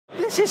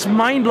This is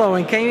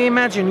mind-blowing. Can you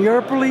imagine? You're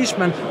a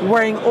policeman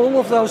wearing all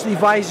of those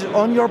devices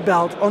on your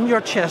belt, on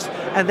your chest,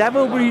 and that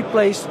will be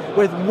replaced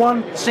with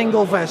one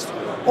single vest.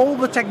 All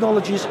the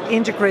technologies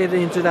integrated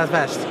into that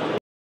vest.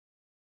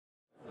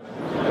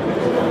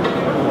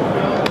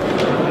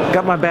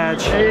 Got my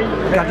badge,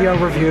 got the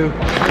overview.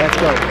 Let's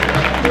go.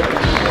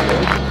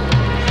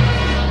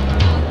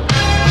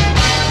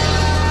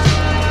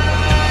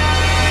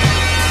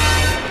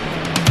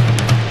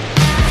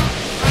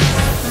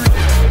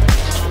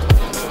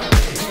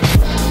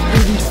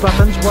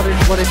 Buttons,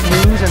 what it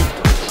means, and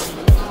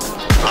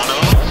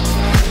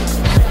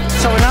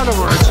so in other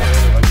words,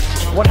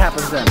 what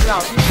happens then?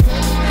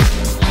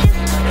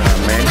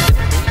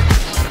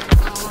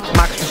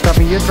 Max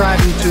Verstappen, you're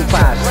driving too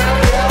fast.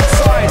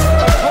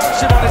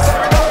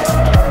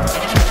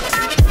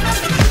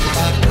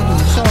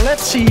 So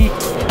let's see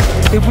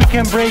if we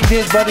can break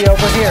this buddy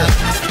over here.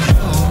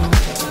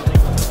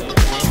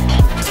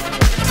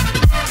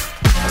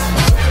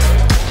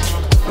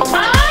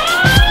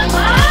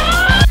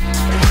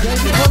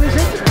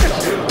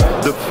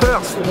 The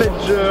first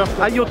pager,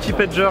 IoT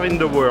pager in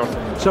the world.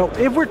 So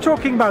if we're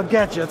talking about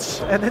gadgets,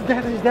 and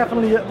that is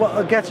definitely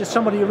a gadget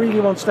somebody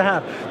really wants to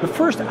have, the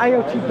first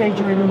IoT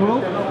pager in the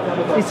world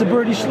is the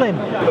Birdie Slim.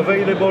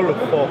 Available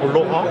for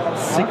LoRa,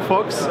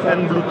 Sigfox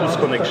and Bluetooth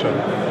connection.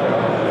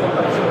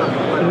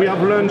 We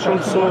have launched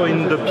also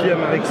in the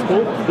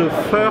PMRExpo the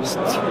first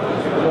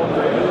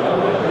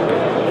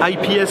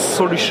IPS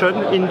solution,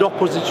 indoor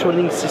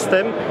positioning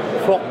system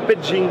for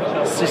paging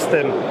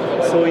system.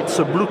 So it's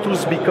a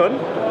Bluetooth beacon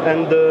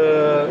and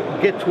a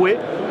gateway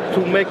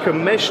to make a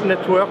mesh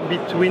network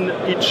between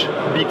each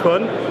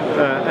beacon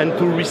and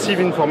to receive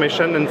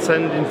information and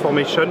send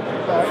information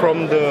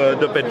from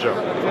the pager.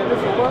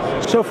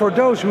 So for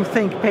those who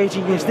think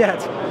paging is dead,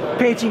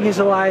 paging is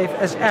alive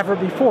as ever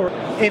before.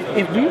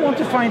 If we want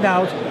to find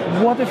out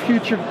what a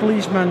future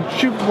policeman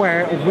should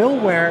wear or will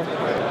wear,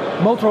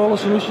 Motorola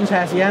Solutions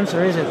has the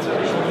answer, is it?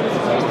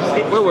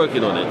 We're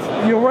working on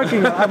it. You're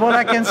working on it. What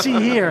I can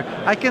see here,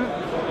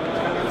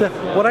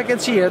 what I can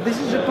see here, this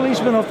is a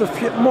policeman of the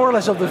more or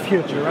less of the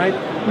future, right?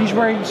 He's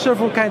wearing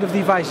several kind of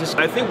devices.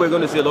 I think we're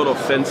going to see a lot of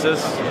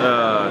sensors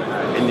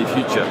in the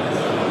future.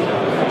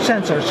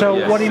 Sensors. So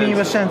yes, what do you mean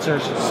with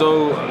sensors?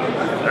 So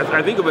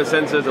I think of a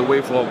sensor as a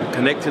way for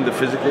connecting the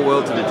physical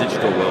world to the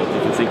digital world.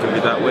 You can think of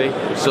it that way.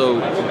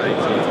 So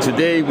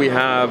today we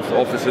have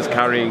officers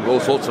carrying all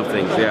sorts of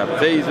things. They have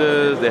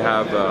tasers, they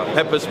have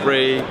pepper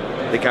spray,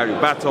 they carry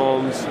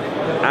batons,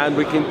 and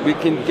we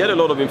can get a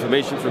lot of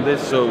information from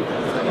this. So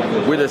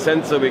with a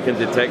sensor we can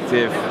detect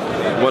if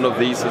one of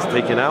these is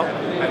taken out,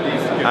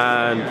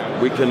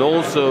 and we can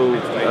also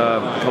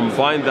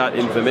combine that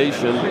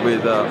information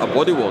with a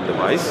body-worn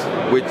device,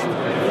 which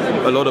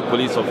a lot of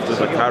police officers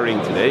are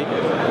carrying today,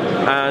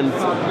 and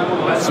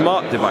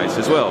smart device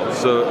as well.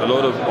 So a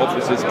lot of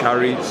officers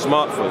carry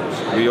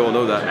smartphones, we all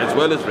know that, as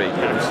well as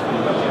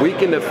radios. We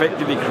can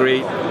effectively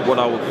create what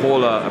I would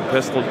call a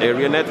personal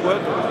area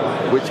network,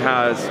 which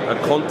has a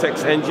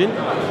context engine,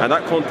 and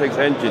that context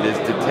engine is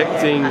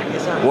detecting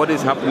what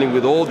is happening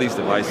with all these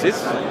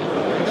devices,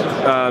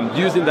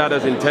 using that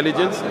as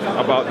intelligence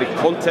about the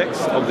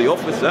context of the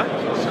officer,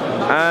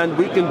 and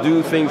we can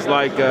do things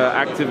like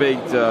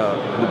activate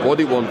the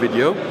body-worn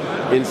video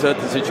in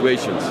certain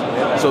situations.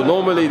 So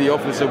normally the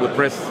officer would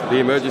press the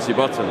emergency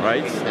button,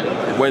 right,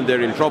 when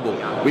they're in trouble.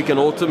 We can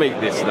automate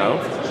this now,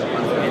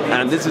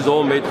 and this is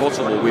all made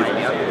possible with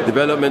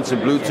developments in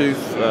Bluetooth.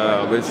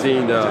 We're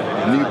seeing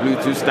new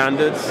Bluetooth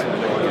standards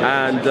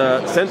and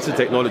sensor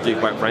technology,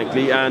 quite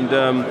frankly, and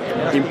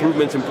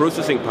improvements in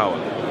processing power.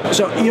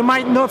 So you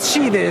might not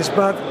see this,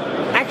 but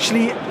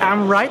actually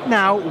I'm right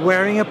now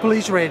wearing a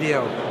police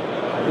radio.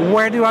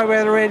 Where do I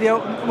wear the radio?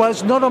 Well,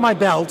 it's not on my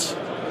belt.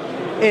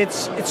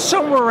 It's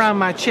somewhere around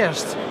my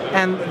chest,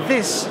 and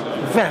this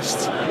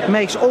vest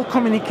makes all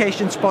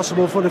communications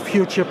possible for the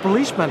future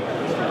policeman.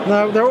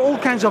 Now, there are all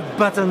kinds of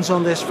buttons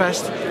on this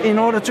vest in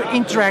order to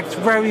interact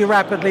very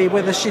rapidly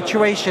with the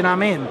situation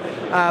I'm in.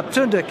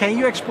 Tunde, can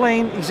you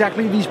explain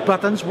exactly these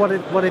buttons, what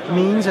it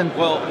means? And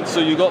well,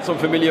 so you got some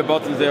familiar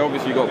buttons there.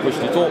 Obviously, you got push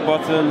to talk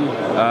button.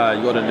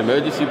 You got an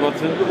emergency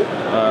button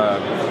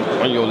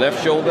on your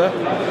left shoulder,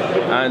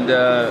 and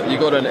you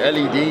got an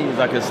LED,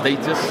 like a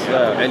status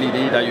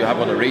LED that you have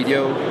on a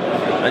radio,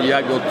 and you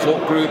have your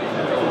talk group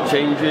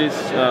changes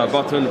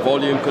button,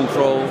 volume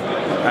control,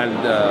 and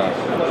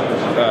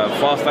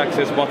fast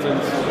access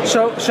buttons.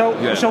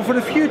 So for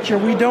the future,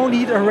 we don't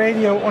need a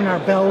radio on our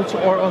belt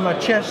or on our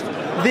chest.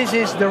 This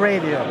is the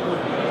radio.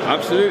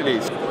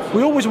 Absolutely.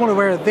 We always want to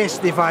wear this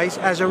device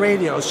as a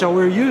radio, so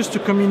we're used to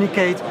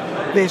communicate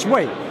this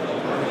way.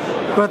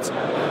 But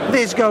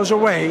this goes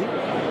away,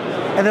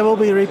 and it will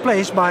be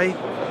replaced by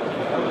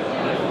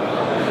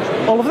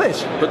all of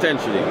this.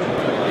 Potentially.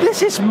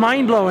 This is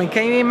mind-blowing.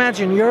 Can you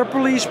imagine? You're a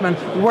policeman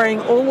wearing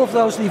all of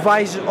those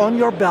devices on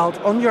your belt,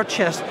 on your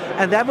chest,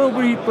 and that will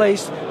be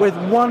replaced with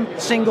one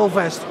single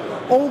vest.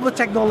 All the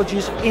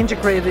technologies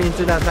integrated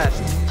into that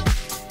vest.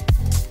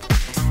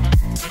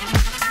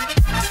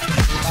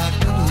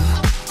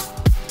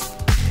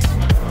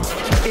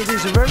 it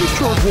is a very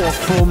short walk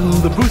from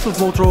the booth of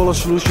Motorola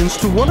Solutions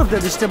to one of the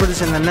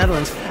distributors in the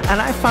Netherlands,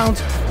 and I found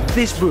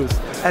this booth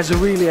as a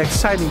really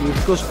exciting booth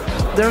because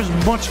there's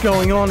much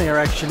going on here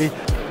actually.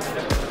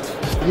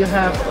 You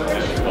have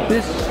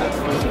this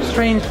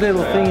strange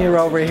little thing here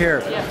over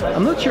here.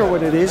 I'm not sure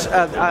what it is.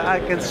 I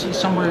can see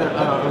somewhere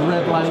a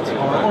red light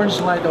or orange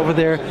light over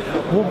there.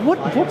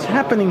 What's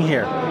happening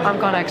here? I'm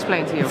going to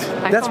explain to you.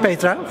 That's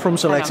Petra from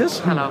Selecsys.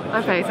 Hello,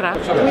 I'm Petra.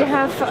 We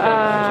have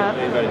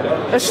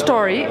a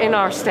story in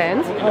our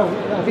stand.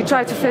 We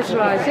try to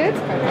visualize it.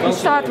 We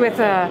start with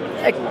a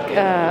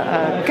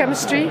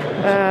chemistry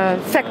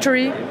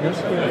factory.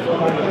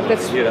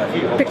 That's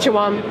picture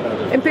 1.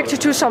 In picture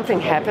 2 something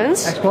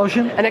happens.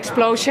 Explosion? An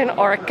explosion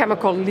or a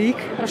chemical leak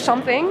or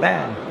something.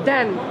 Bam.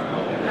 Then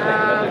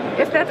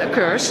if that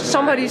occurs,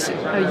 somebody's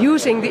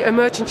using the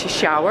emergency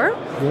shower.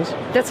 Yes.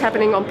 That's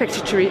happening on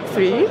picture 3.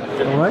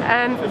 Right.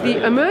 And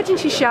the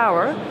emergency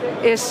shower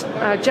is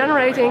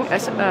generating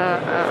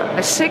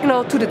a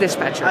signal to the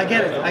dispatcher. I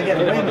get it. Wait a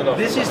minute.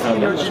 This is the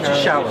emergency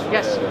shower.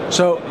 Yes.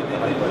 So,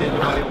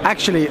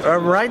 actually,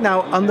 right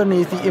now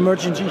underneath the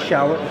emergency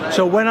shower.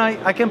 So when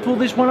I can pull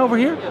this one over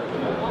here.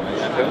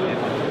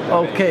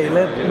 Okay,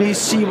 let me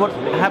see what's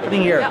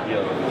happening here.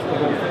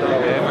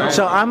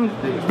 So I'm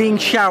being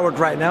showered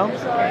right now.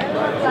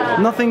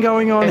 Nothing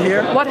going on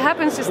here. What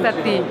happens is that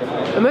the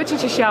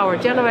emergency shower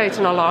generates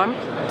an alarm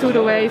to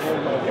the wave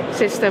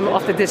system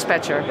of the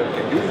dispatcher.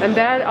 And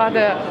there are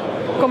the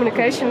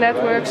communication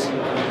networks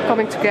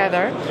coming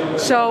together.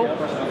 So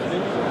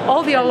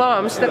all the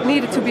alarms that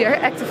needed to be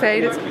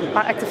activated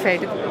are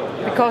activated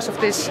because of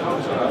this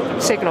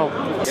signal.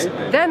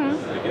 Then,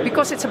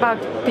 because it's about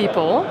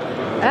people,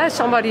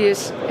 somebody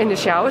is in the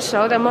shower,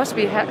 so there must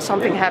be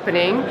something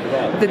happening.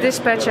 The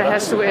dispatcher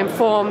has to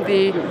inform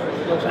the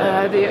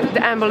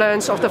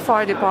ambulance of the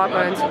fire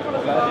department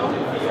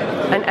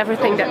and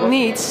everything that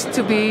needs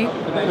to be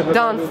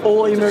done.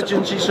 All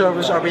emergency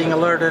services are being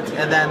alerted,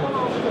 and then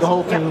the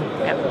whole thing.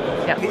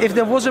 Yeah. If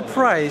there was a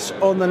prize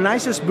on the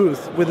nicest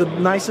booth with the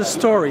nicest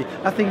story,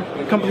 I think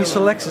company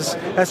Selecsys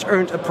has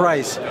earned a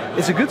prize.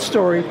 It's a good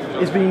story.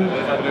 It's being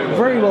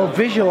very well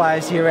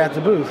visualized here at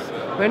the booth.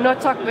 We're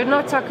not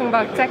talking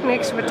about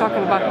techniques, we're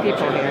talking about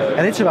people here.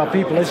 And it's about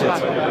people, is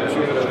it?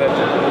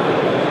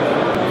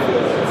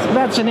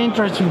 That's an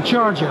interesting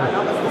charger.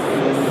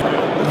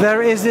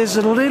 There is this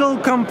little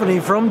company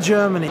from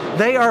Germany.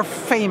 They are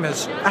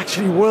famous,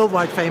 actually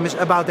worldwide famous,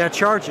 about their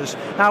chargers.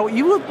 Now,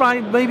 you would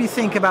maybe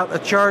think about a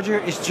charger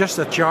is just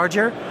a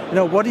charger. You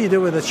know, what do you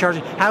do with a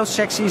charger? How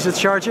sexy is a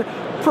charger?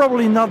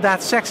 Probably not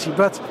that sexy,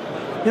 but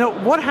you know,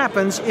 what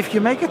happens if you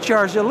make a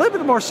charger a little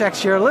bit more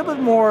sexier, a little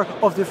bit more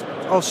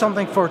of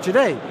something for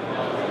today?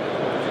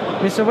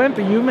 Mr.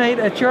 Wempe, you made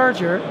a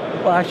charger.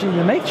 Well, actually,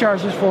 you make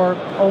chargers for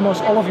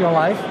almost all of your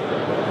life.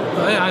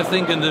 I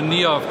think in the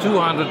near of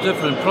 200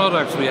 different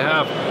products we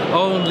have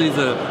only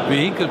the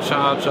vehicle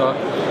charger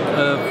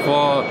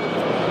for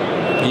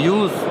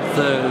use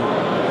the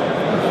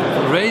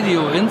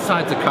radio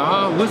inside the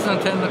car with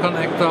antenna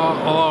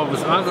connector or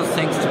with other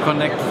things to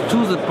connect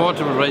to the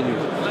portable radio.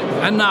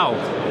 And now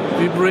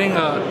we bring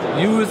a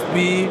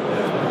USB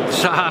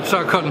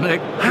charger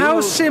connect.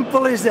 How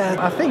simple is that?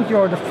 I think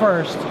you're the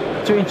first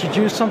to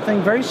introduce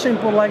something very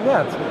simple like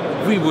that.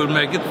 We will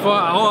make it for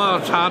our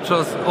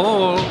chargers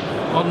all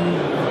on.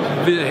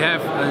 We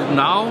have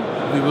now.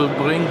 We will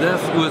bring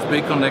this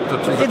USB connector to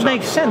the charger. It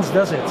makes sense,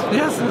 does it?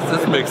 Yes,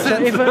 this makes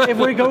sense. So if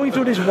we're going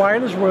through this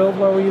wireless world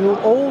where we're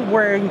all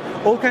wearing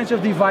all kinds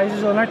of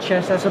devices on our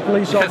chest as a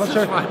police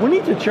officer, we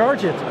need to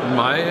charge it.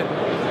 My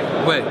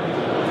way.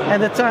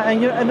 And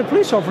the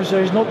police officer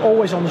is not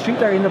always on the street;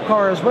 they're in the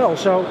car as well.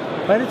 So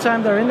by the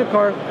time they're in the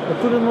car, they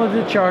put it on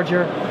the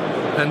charger.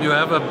 And you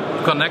have a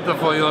connector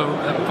for your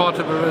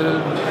portable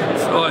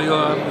or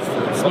your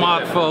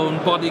smartphone,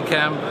 body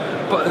cam,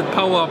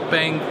 power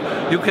bank.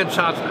 You can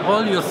charge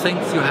all your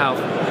things you have.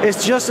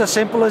 It's just as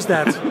simple as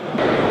that.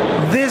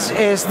 This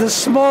is the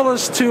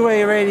smallest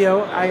two-way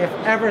radio I have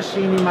ever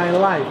seen in my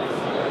life.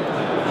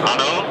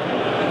 Hello?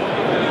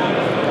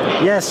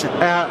 Yes,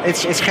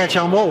 it's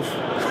Gert-Jan Wolf.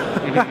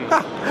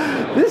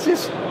 This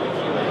is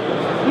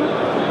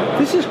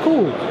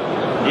cool.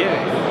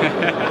 Yeah.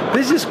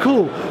 This is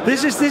cool.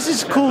 This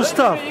is cool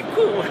stuff.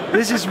 Cool.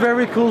 This is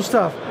very cool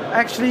stuff.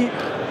 Actually,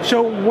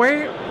 so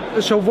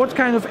what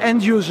kind of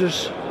end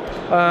users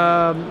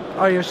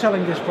are you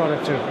selling this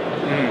product to?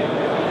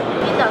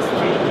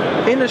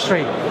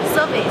 Industry.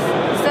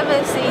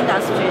 Service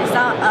industry.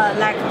 Some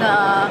like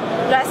the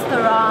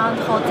restaurant,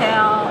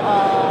 hotel,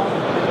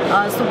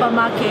 or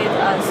supermarket,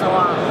 and so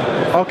on.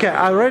 Okay,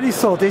 I already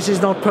thought this is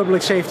not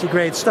public safety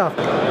grade stuff.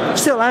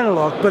 Still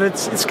analog, but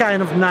it's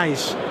kind of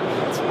nice.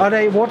 Are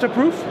they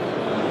waterproof?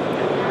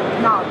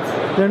 Not.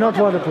 They're not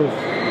waterproof.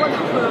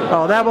 Waterproof.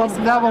 Oh, that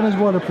one is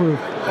waterproof.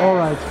 All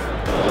right.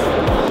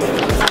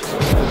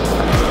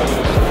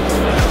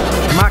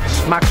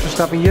 Max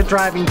Verstappen, you're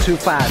driving too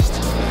fast.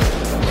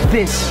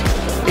 This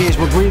is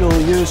what Riedel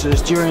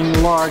uses during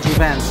large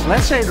events.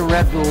 Let's say the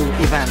Red Bull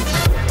event.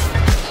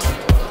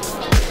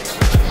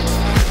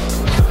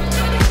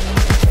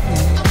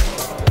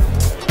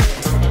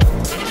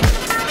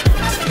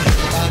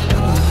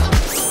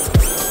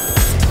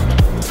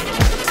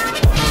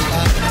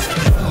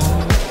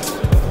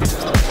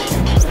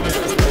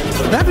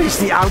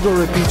 the outdoor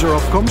repeater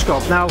of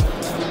Comscope. Now,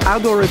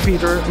 outdoor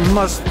repeater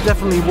must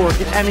definitely work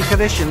in any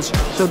conditions,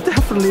 so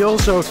definitely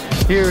also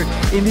here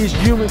in these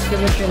humid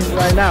conditions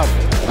right now.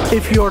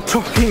 If you're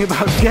talking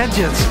about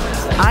gadgets,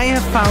 I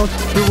have found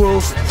the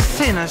world's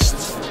thinnest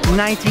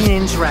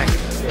 19-inch rack.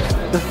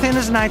 The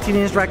thinnest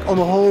 19-inch rack on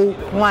the whole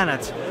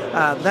planet.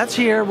 That's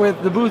here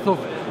with the booth of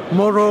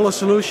Motorola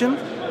Solutions.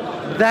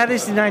 That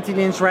is the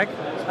 19-inch rack.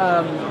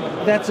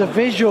 That's a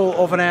visual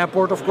of an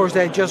airport. Of course,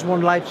 they just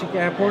won Leipzig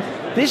Airport.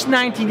 This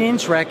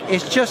 19-inch rack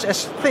is just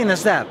as thin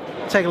as that.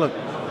 Take a look.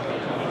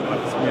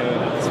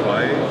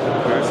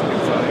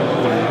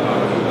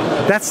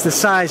 That's the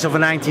size of a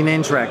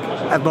 19-inch rack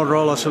at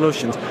Motorola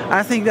Solutions.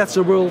 I think that's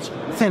the world's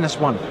thinnest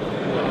one.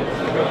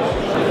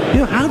 You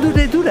know, how do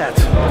they do that?